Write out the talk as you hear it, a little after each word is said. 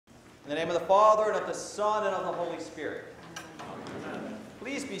the name of the Father, and of the Son, and of the Holy Spirit. Amen.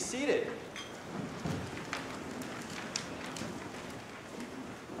 Please be seated.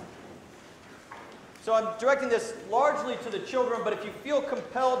 So I'm directing this largely to the children, but if you feel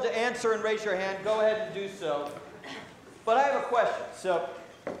compelled to answer and raise your hand, go ahead and do so. But I have a question. So,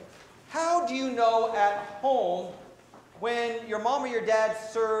 how do you know at home when your mom or your dad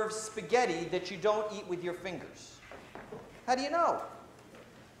serves spaghetti that you don't eat with your fingers? How do you know?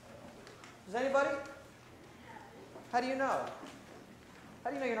 Does anybody? How do you know?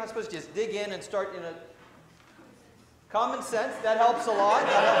 How do you know you're not supposed to just dig in and start in a... Common sense, that helps a lot.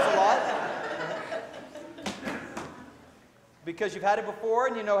 That helps a lot. Because you've had it before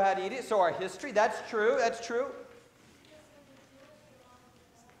and you know how to eat it. So our history, that's true, that's true.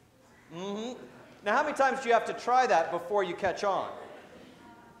 Now, how many times do you have to try that before you catch on?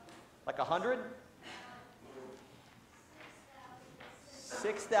 Like 100?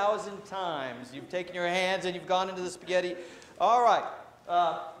 6,000 times. You've taken your hands and you've gone into the spaghetti. All right.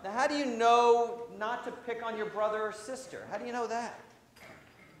 Now, how do you know not to pick on your brother or sister? How do you know that?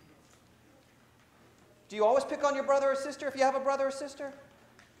 Do you always pick on your brother or sister if you have a brother or sister?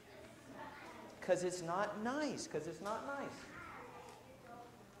 Because it's not nice. Because it's not nice.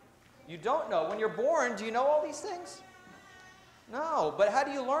 You don't know. When you're born, do you know all these things? No. But how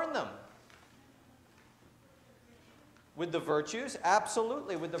do you learn them? With the virtues?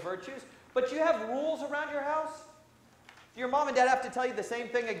 Absolutely, with the virtues. But do you have rules around your house? Do your mom and dad have to tell you the same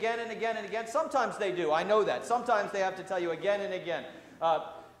thing again and again and again? Sometimes they do. I know that. Sometimes they have to tell you again and again.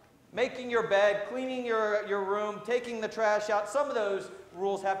 Making your bed, cleaning your room, taking the trash out. Some of those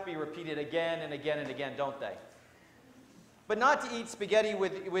rules have to be repeated again and again and again, don't they? But not to eat spaghetti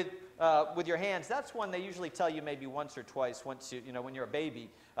with your hands. That's one they usually tell you maybe once or twice when you're a baby,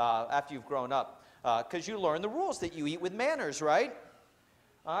 after you've grown up. Because you learn the rules that you eat with manners, right?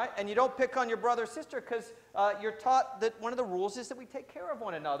 All right? And you don't pick on your brother or sister because you're taught that one of the rules is that we take care of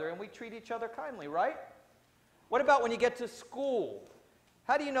one another and we treat each other kindly, right? What about when you get to school?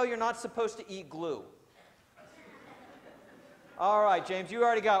 How do you know you're not supposed to eat glue? All right, James, you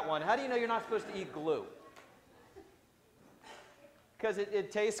already got one. How do you know you're not supposed to eat glue? Because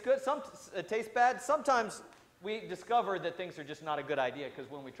it tastes good. It tastes bad. Sometimes we discover that things are just not a good idea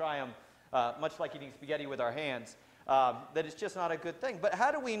because when we try them, much like eating spaghetti with our hands, that it's just not a good thing. But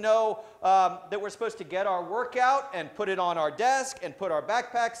how do we know that we're supposed to get our workout and put it on our desk and put our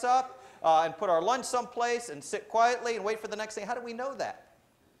backpacks up and put our lunch someplace and sit quietly and wait for the next thing? How do we know that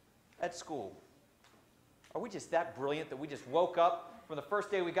at school? Are we just that brilliant that we just woke up from the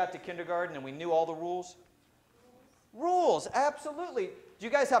first day we got to kindergarten and we knew all the rules? Rules, absolutely. Do you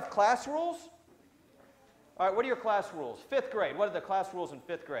guys have class rules? All right, what are your class rules? 5th grade. What are the class rules in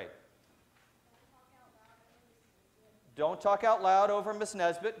 5th grade? Don't talk out loud over Miss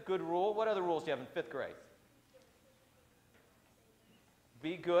Nesbitt. Good rule. What other rules do you have in 5th grade?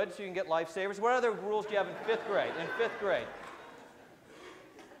 Be good so you can get lifesavers. What other rules do you have in 5th grade? In 5th grade.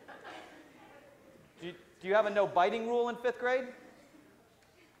 Do you have a no biting rule in 5th grade?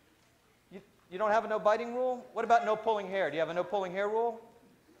 You don't have a no biting rule? What about no pulling hair? Do you have a no pulling hair rule?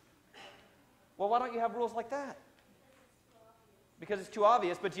 Well, why don't you have rules like that? Because it's too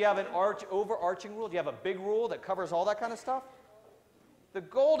obvious, but do you have an overarching rule? Do you have a big rule that covers all that kind of stuff? The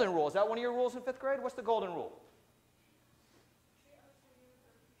golden rule, is that one of your rules in 5th grade? What's the golden rule?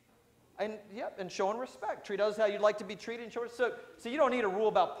 And showing respect. Treat others how you'd like to be treated. And so you don't need a rule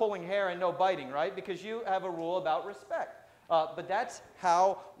about pulling hair and no biting, right? Because you have a rule about respect. But that's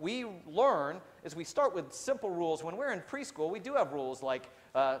how we learn, is we start with simple rules. When we're in preschool, we do have rules like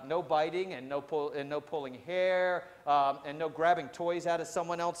no biting and no pulling hair and no grabbing toys out of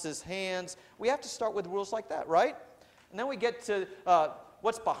someone else's hands. We have to start with rules like that, right? And then we get to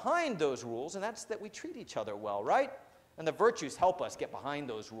what's behind those rules, and that's that we treat each other well, right? And the virtues help us get behind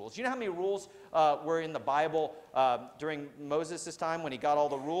those rules. You know how many rules were in the Bible during Moses' time when he got all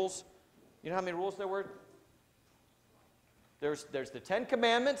the rules? You know how many rules there were? There's the 10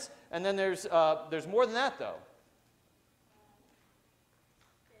 Commandments, and then there's more than that, though.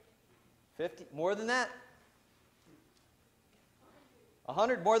 50? More than that?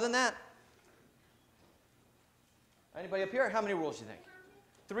 100? More than that? Anybody up here? How many rules do you think?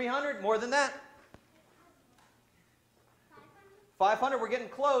 300? More than that? 500? We're getting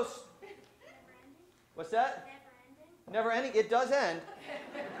close. What's that? Never ending. It does end.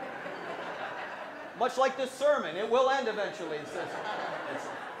 Much like this sermon, it will end eventually. It's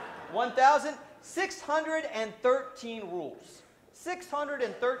 1,613 rules.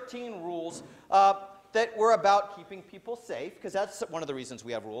 613 rules that were about keeping people safe, because that's one of the reasons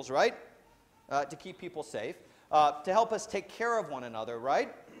we have rules, right? To keep people safe. To help us take care of one another,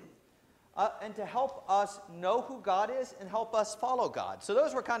 right? and to help us know who God is and help us follow God. So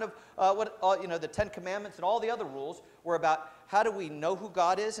those were kind of the 10 Commandments and all the other rules were about how do we know who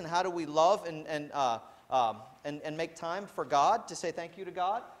God is and how do we love and make time for God to say thank you to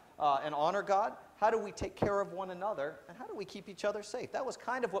God and honor God. How do we take care of one another and how do we keep each other safe? That was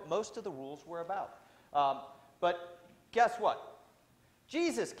kind of what most of the rules were about. But guess what?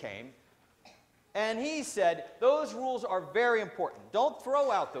 Jesus came and he said, those rules are very important. Don't throw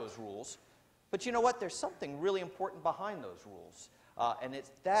out those rules. But you know what? There's something really important behind those rules. And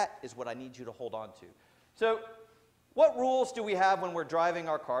that is what I need you to hold on to. So what rules do we have when we're driving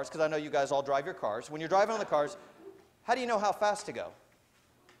our cars? Because I know you guys all drive your cars. When you're driving on the cars, how do you know how fast to go?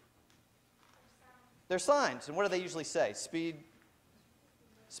 There's signs. And what do they usually say? Speed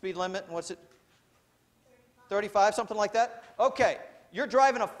limit, and what's it? 35, something like that? Okay. You're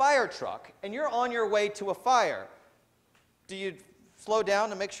driving a fire truck, and you're on your way to a fire. Do you slow down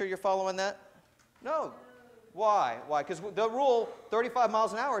to make sure you're following that? No. Why? Why? Because the rule, 35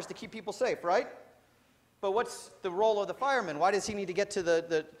 miles an hour, is to keep people safe, right? But what's the role of the fireman? Why does he need to get to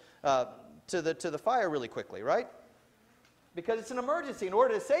the fire really quickly, right? Because it's an emergency. In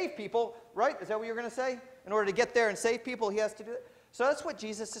order to save people, right? Is that what you're going to say? In order to get there and save people, he has to do it. So that's what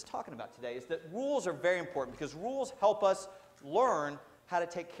Jesus is talking about today, is that rules are very important because rules help us learn how to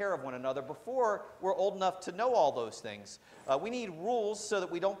take care of one another before we're old enough to know all those things. We need rules so that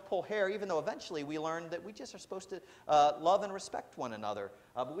we don't pull hair, even though eventually we learn that we just are supposed to love and respect one another.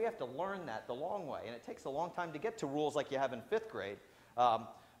 But we have to learn that the long way, and it takes a long time to get to rules like you have in 5th grade.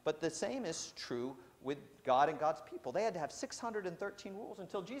 But the same is true with God and God's people. They had to have 613 rules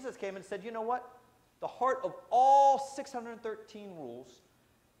until Jesus came and said, you know what? The heart of all 613 rules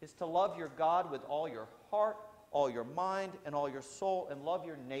is to love your God with all your heart, all your mind, and all your soul, and love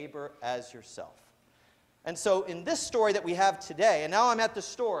your neighbor as yourself. And so in this story that we have today, and now I'm at the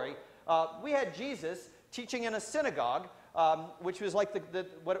story, we had Jesus teaching in a synagogue, which was like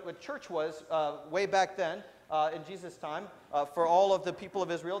what church was way back then in Jesus' time. For all of the people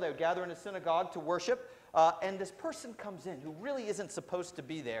of Israel, they would gather in a synagogue to worship. And this person comes in who really isn't supposed to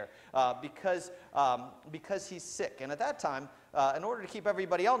be there because he's sick. And at that time, in order to keep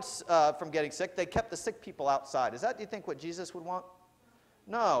everybody else from getting sick, they kept the sick people outside. Is that, do you think, what Jesus would want?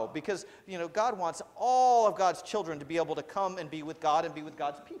 No, because God wants all of God's children to be able to come and be with God and be with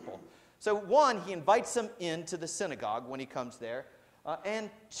God's people. So one, he invites them into the synagogue when he comes there. And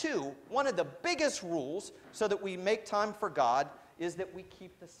two, one of the biggest rules so that we make time for God is that we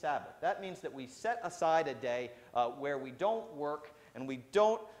keep the Sabbath. That means that we set aside a day where we don't work and we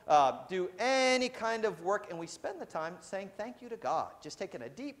don't do any kind of work, and we spend the time saying thank you to God, just taking a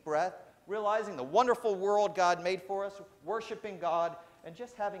deep breath, realizing the wonderful world God made for us, worshiping God, and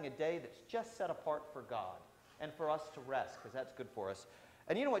just having a day that's just set apart for God and for us to rest, because that's good for us.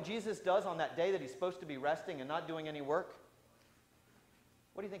 And you know what Jesus does on that day that he's supposed to be resting and not doing any work?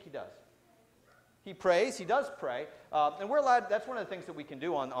 What do you think he does? He prays. He does pray. And we're allowed, that's one of the things that we can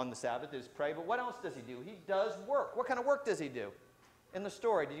do on the Sabbath is pray. But what else does he do? He does work. What kind of work does he do? In the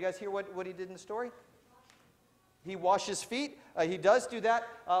story, did you guys hear what he did in the story? He washes feet. He does do that.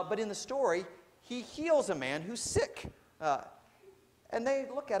 But in the story, he heals a man who's sick. And they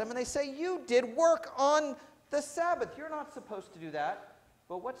look at him and they say, you did work on the Sabbath. You're not supposed to do that.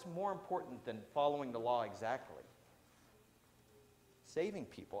 But what's more important than following the law exactly? Saving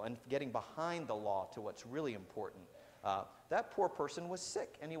people and getting behind the law to what's really important. That poor person was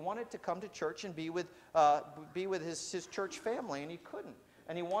sick, and he wanted to come to church and be with his church family, and he couldn't.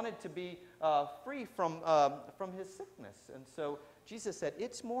 And he wanted to be free from his sickness. And so Jesus said,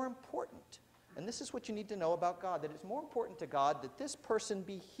 it's more important, and this is what you need to know about God, that it's more important to God that this person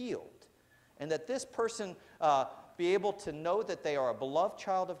be healed, and that this person be able to know that they are a beloved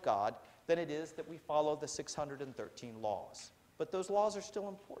child of God, than it is that we follow the 613 laws. But those laws are still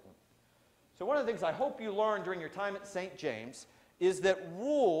important. So one of the things I hope you learn during your time at St. James is that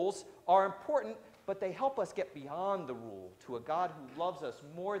rules are important, but they help us get beyond the rule to a God who loves us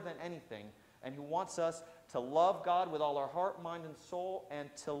more than anything and who wants us to love God with all our heart, mind, and soul, and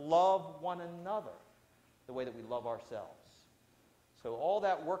to love one another the way that we love ourselves. So all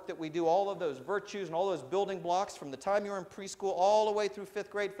that work that we do, all of those virtues and all those building blocks from the time you're in preschool all the way through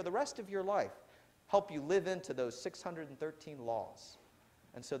 5th grade for the rest of your life, help you live into those 613 laws,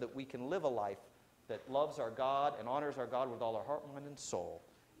 and so that we can live a life that loves our God and honors our God with all our heart, mind, and soul,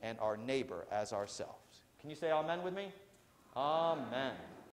 and our neighbor as ourselves. Can you say amen with me? Amen.